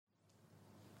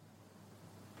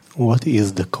What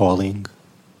is the calling?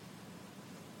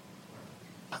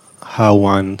 How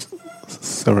one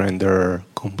surrender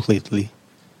completely?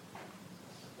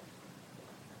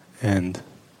 And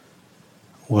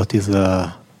what is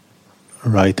the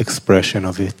right expression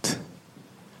of it?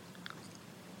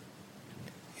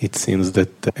 It seems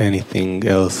that anything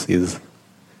else is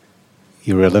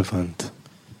irrelevant.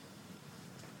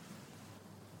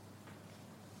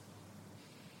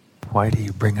 Why do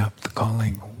you bring up the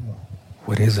calling?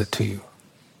 What is it to you?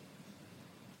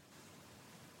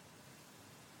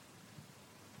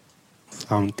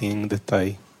 Something that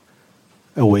I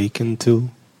awaken to,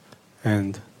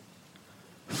 and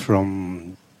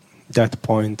from that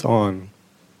point on,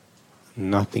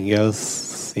 nothing else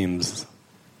seems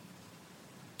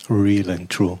real and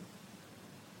true.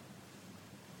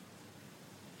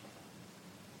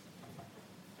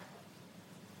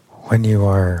 When you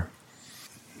are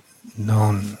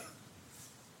known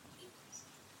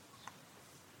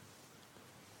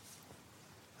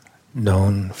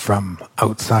from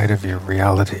outside of your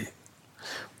reality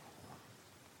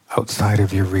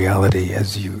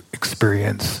as you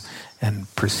experience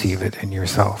and perceive it in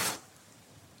yourself,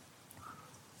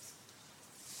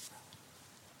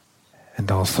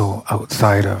 and also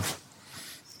outside of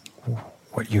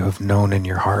what you have known in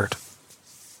your heart.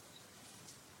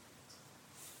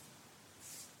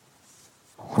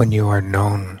 When you are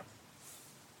known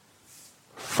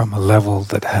from a level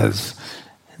that has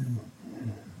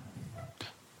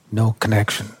no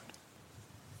connection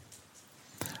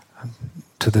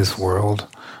to this world,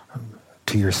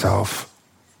 to yourself,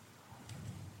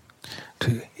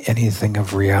 to anything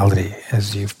of reality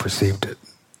as you've perceived it.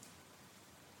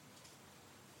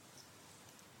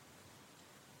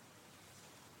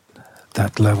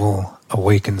 That level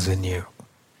awakens in you.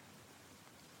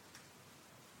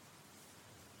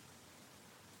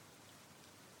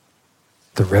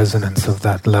 The resonance of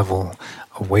that level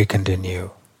awakened in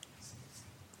you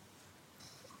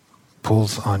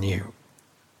pulls on you.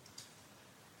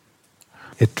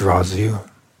 It draws you.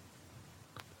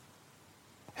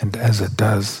 And as it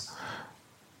does,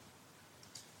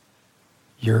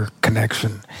 your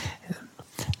connection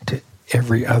to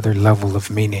every other level of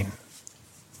meaning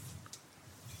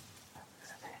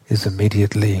is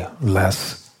immediately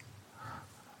less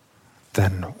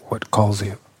than what calls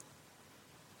you.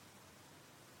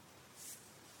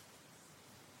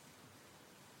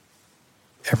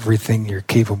 Everything you're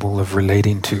capable of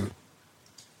relating to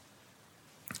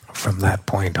from that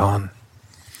point on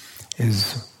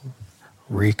is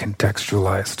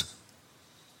recontextualized.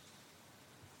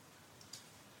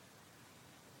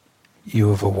 You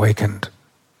have awakened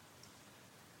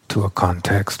to a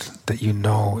context that you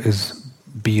know is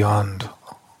beyond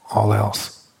all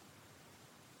else.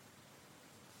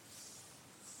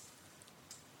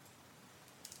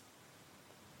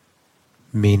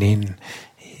 Meaning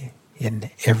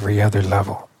in every other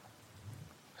level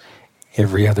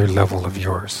of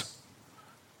yours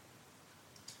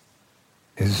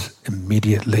is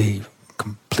immediately,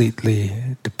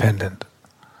 completely dependent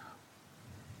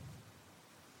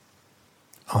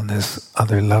on this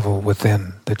other level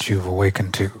within that you've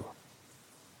awakened to.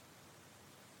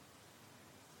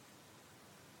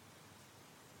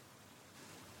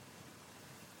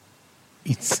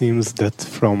 It seems that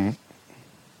from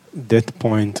that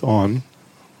point on,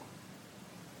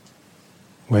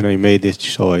 when I made a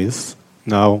choice,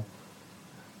 now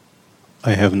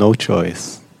I have no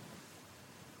choice.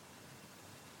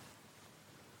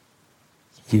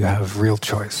 You have real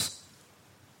choice.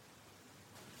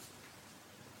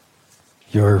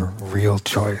 Your real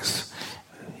choice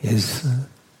is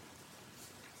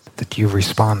that you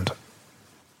respond.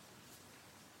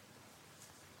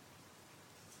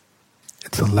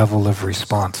 It's a level of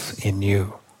response in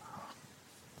you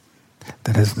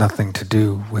that has nothing to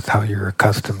do with how you're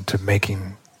accustomed to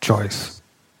making choice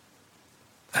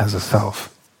as a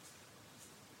self.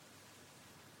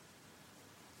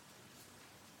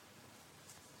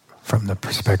 From the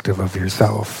perspective of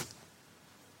yourself,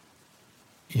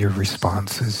 your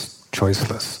response is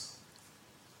choiceless.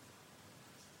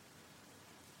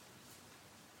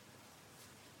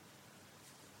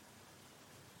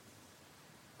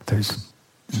 There's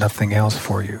nothing else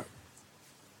for you.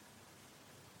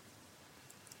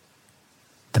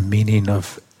 The meaning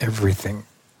of everything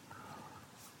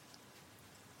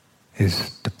is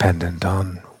dependent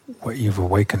on what you've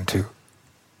awakened to.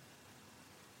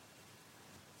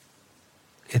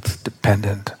 It's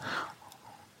dependent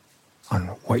on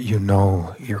what you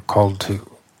know you're called to.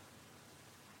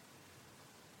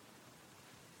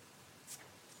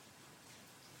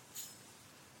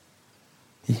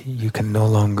 You can no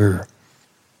longer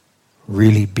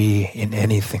really be in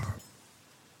anything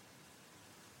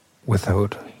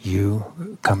without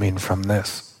you coming from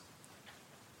this.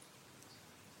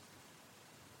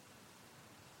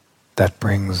 That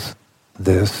brings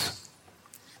this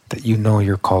that you know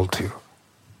you're called to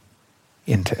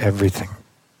into everything.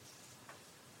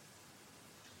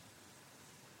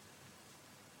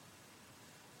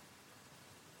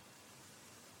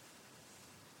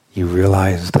 You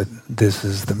realize that this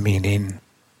is the meaning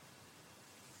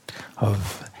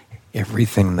of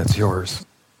everything that's yours.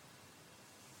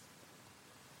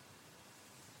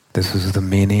 This is the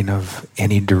meaning of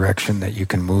any direction that you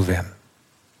can move in.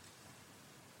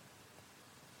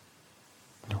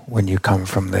 When you come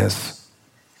from this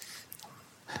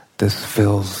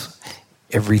fills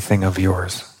everything of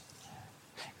yours.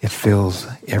 It fills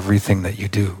everything that you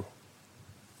do.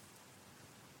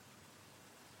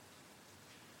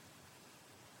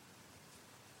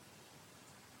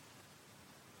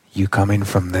 You coming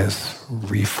from this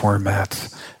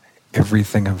reformats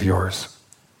everything of yours.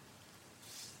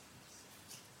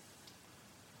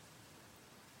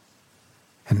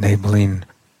 Enabling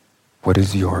what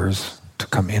is yours to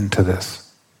come into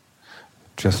this,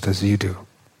 just as you do.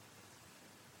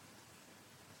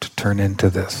 To turn into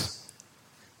this,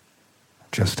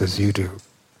 just as you do.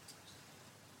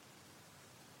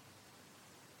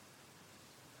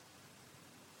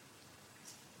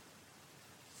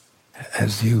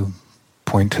 As you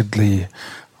pointedly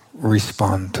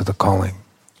respond to the calling,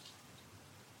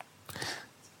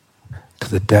 to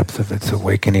the depth of its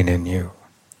awakening in you,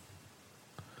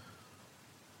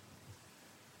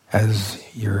 as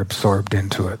you're absorbed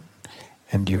into it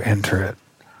and you enter it,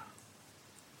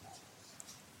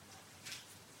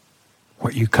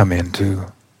 what you come into,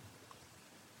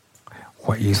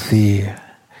 what you see,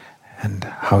 and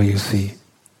how you see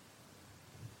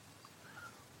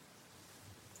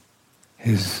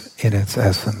is in its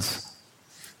essence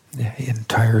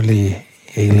entirely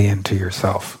alien to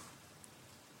yourself.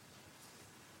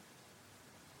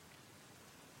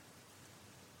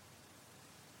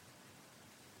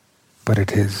 But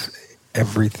it is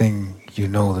everything you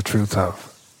know the truth of.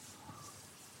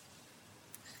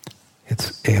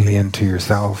 It's alien to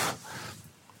yourself,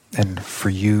 and for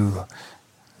you,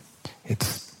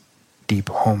 it's deep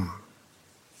home.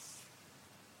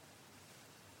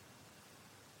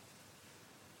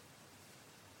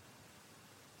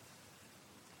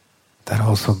 That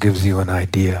also gives you an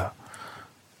idea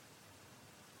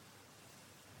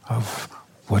of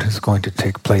what is going to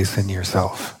take place in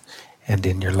yourself and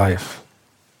in your life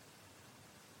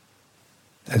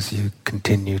as you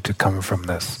continue to come from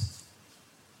this.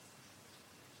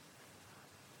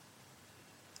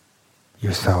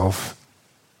 Yourself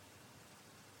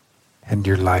and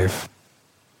your life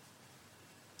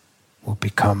will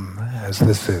become as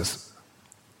this is.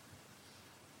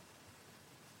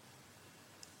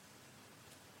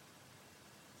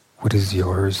 What is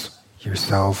yours,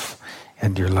 yourself,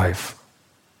 and your life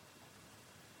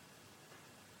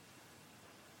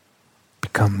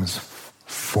becomes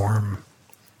form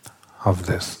of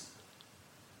this.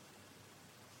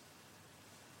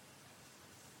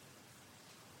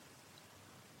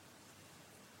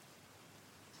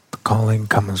 The calling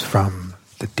comes from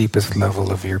the deepest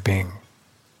level of your being.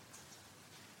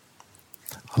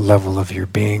 A level of your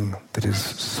being that is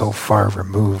so far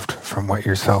removed from what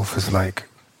yourself is like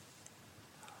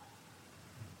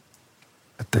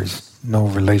that there's no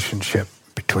relationship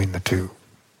between the two.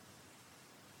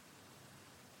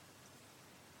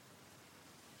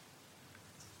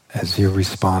 As you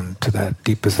respond to that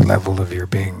deepest level of your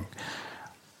being,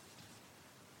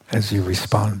 as you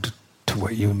respond to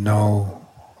what you know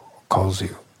calls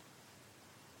you,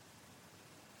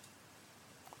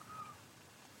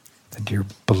 and your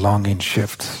belonging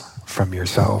shifts from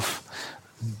yourself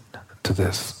to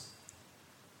this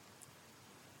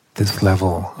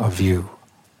level of you,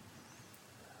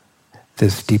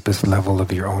 this deepest level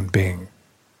of your own being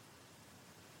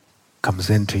comes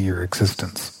into your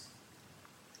existence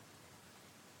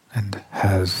and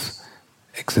has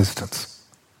existence.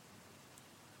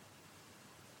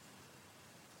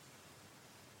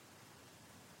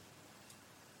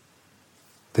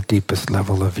 The deepest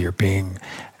level of your being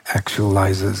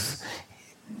actualizes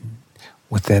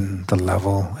within the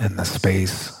level and the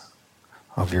space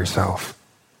of yourself,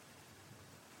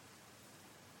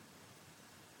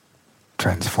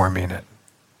 transforming it,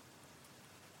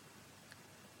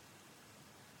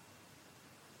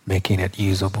 making it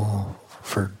usable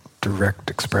for direct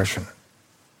expression.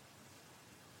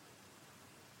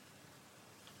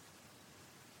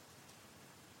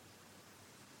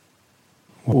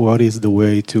 What is the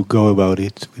way to go about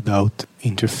it without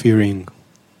interfering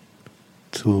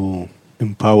to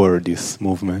empower this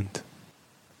movement?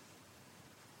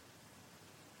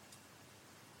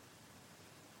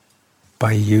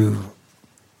 By you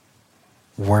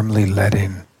warmly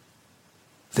letting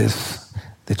this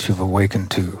that you've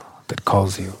awakened to, that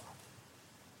calls you,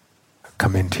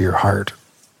 come into your heart,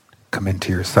 come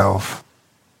into yourself,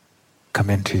 come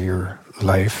into your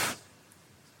life,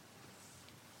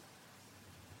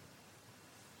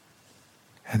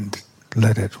 and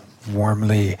let it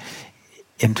warmly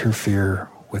interfere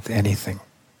with anything.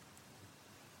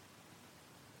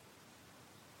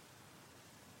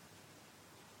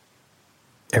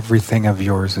 Everything of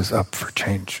yours is up for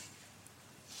change.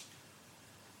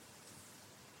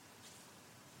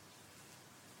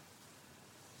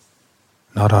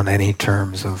 Not on any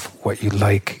terms of what you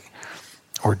like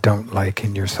or don't like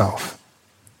in yourself,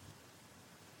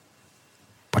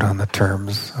 but on the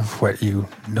terms of what you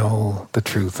know the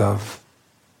truth of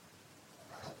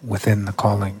within the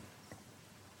calling.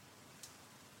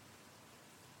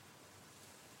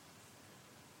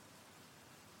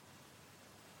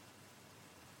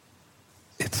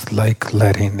 It's like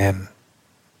letting in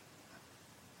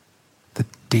the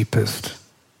deepest,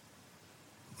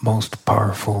 most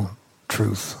powerful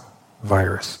truth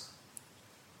virus.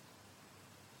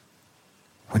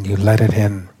 When you let it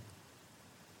in,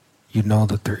 you know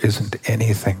that there isn't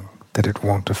anything that it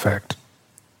won't affect.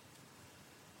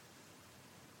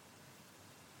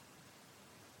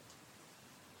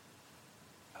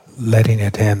 Letting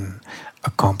it in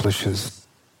accomplishes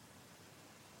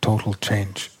total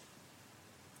change.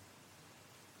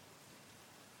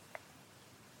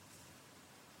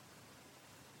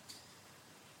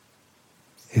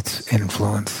 Its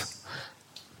influence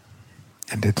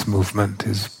and its movement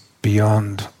is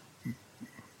beyond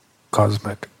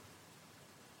cosmic.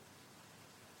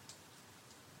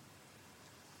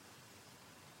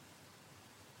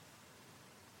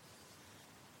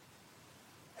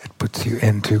 It puts you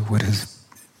into what is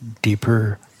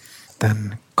deeper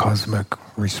than cosmic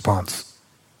response.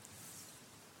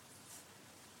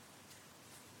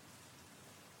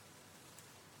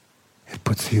 It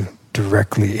puts you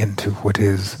directly into what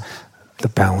is the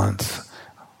balance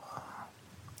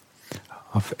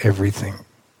of everything.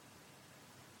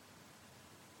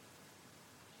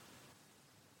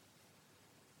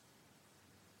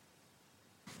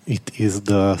 It is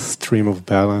the stream of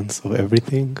balance of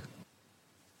everything.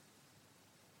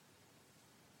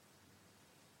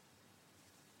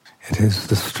 It is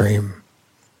the stream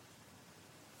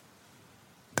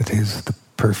that is the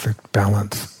perfect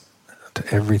balance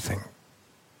to everything.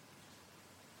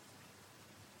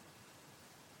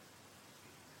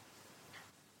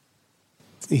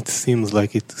 It seems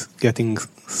like it's getting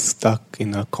stuck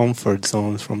in a comfort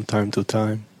zone from time to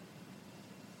time.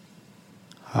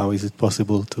 How is it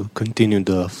possible to continue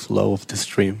the flow of the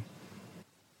stream?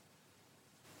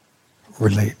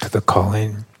 Relate to the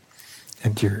calling,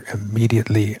 and you're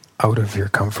immediately out of your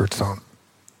comfort zone.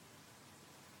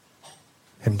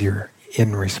 And you're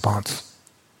in response.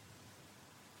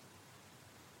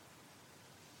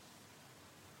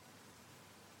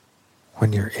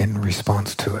 When you're in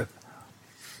response to it,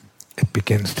 it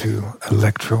begins to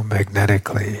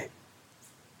electromagnetically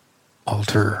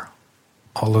alter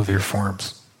all of your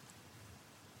forms.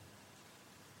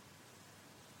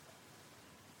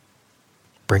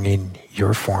 Bringing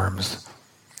your forms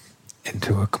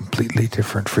into a completely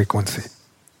different frequency.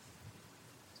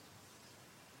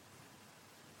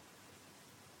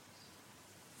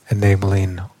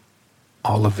 Enabling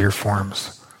all of your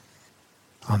forms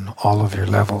on all of your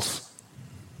levels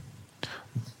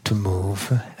to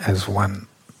move as one.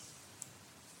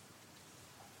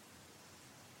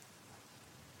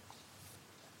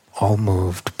 All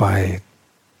moved by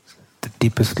the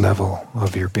deepest level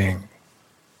of your being.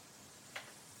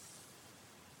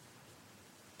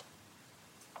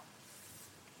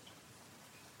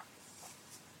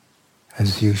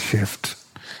 As you shift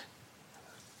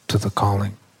to the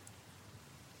calling,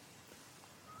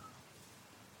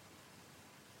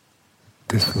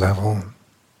 this level,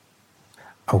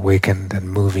 awakened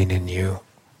and moving in you,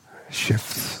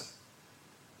 shifts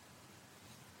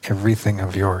everything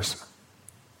of yours.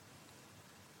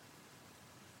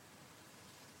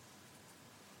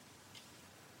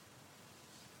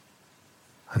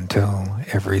 Until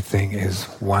everything is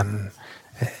one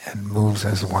and moves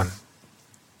as one.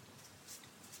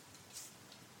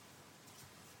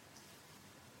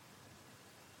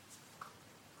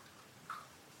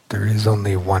 There is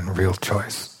only one real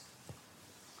choice.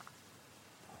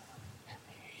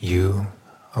 You,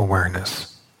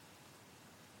 awareness.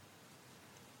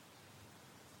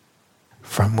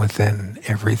 From within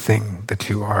everything that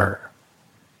you are,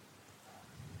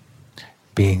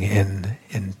 being in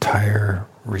entire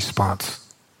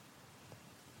response.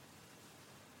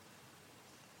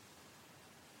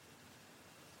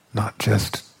 Not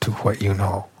just to what you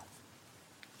know,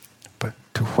 but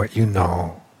to what you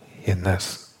know in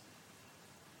this.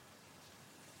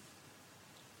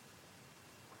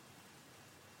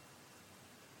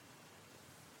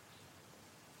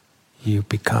 You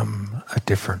become a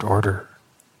different order.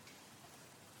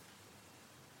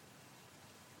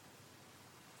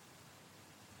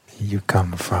 You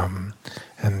come from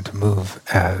and move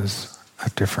as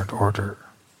a different order.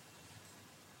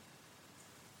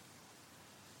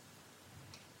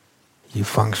 You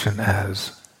function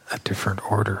as a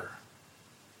different order.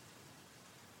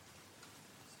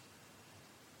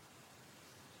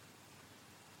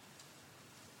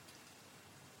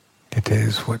 It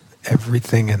is what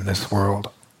everything in this world,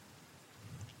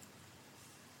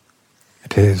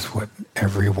 it is what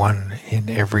everyone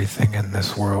in everything in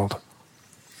this world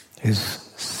is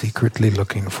secretly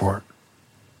looking for.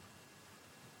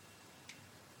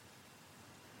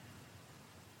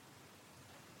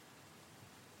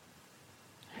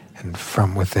 And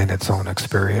from within its own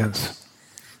experience,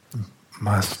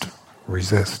 must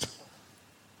resist.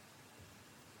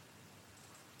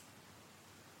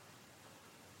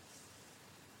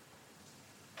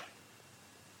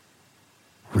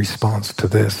 Response to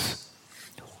this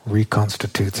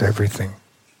reconstitutes everything.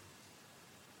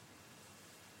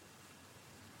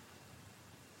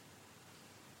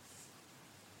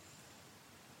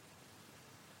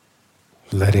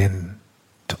 Let in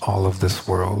to all of this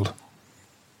world.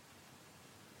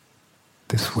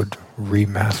 This would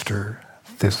remaster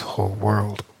this whole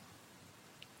world.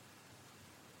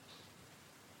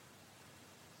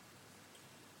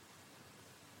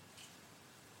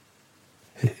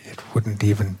 It wouldn't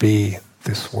even be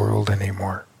this world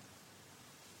anymore.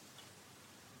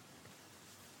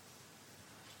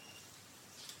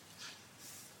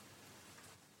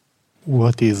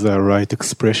 What is the right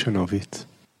expression of it?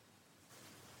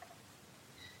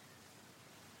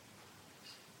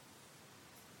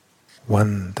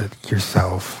 One that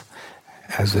yourself,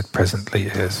 as it presently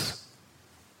is,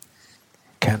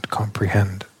 can't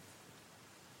comprehend.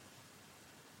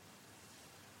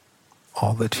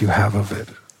 All that you have of it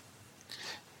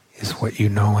is what you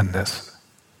know in this.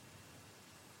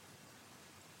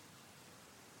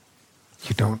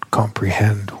 You don't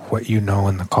comprehend what you know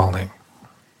in the calling.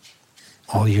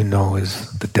 All you know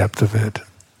is the depth of it,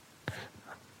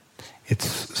 its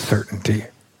certainty,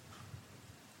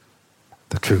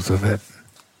 the truth of it,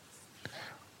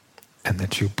 and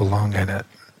that you belong in it.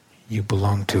 You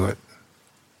belong to it.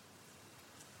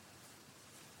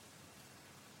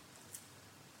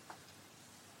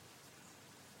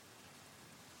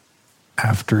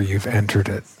 After you've entered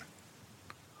it,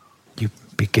 you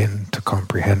begin to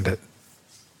comprehend it.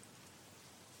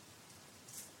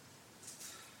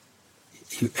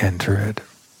 You enter it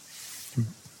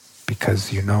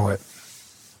because you know it.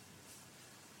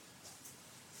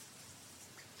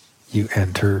 You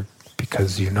enter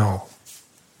because you know.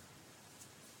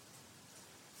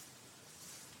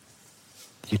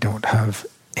 You don't have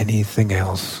anything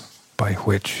else by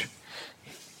which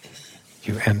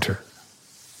you enter.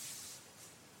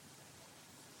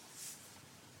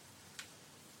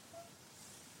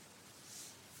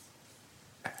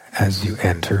 As you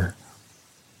enter,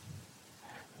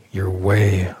 your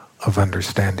way of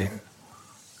understanding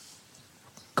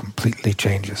completely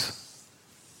changes.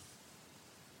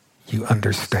 You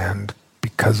understand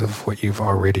because of what you've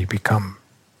already become.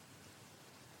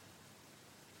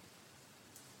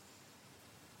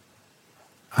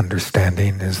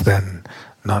 Understanding is then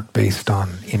not based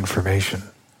on information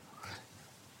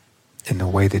in the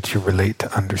way that you relate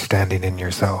to understanding in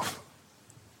yourself.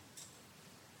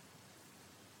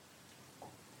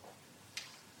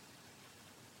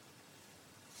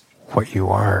 What you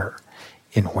are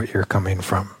in what you're coming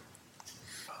from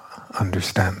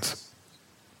understands.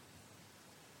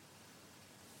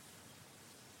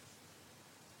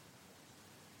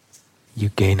 You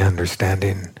gain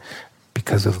understanding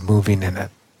because of moving in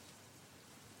it.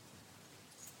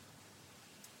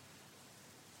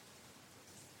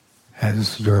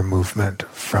 As your movement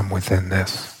from within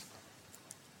this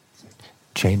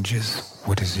changes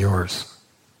what is yours,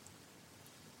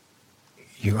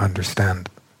 you understand.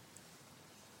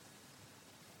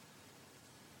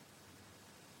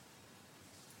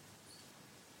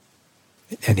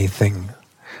 Anything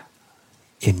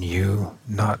in you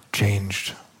not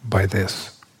changed by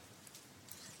this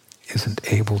isn't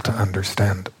able to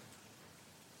understand.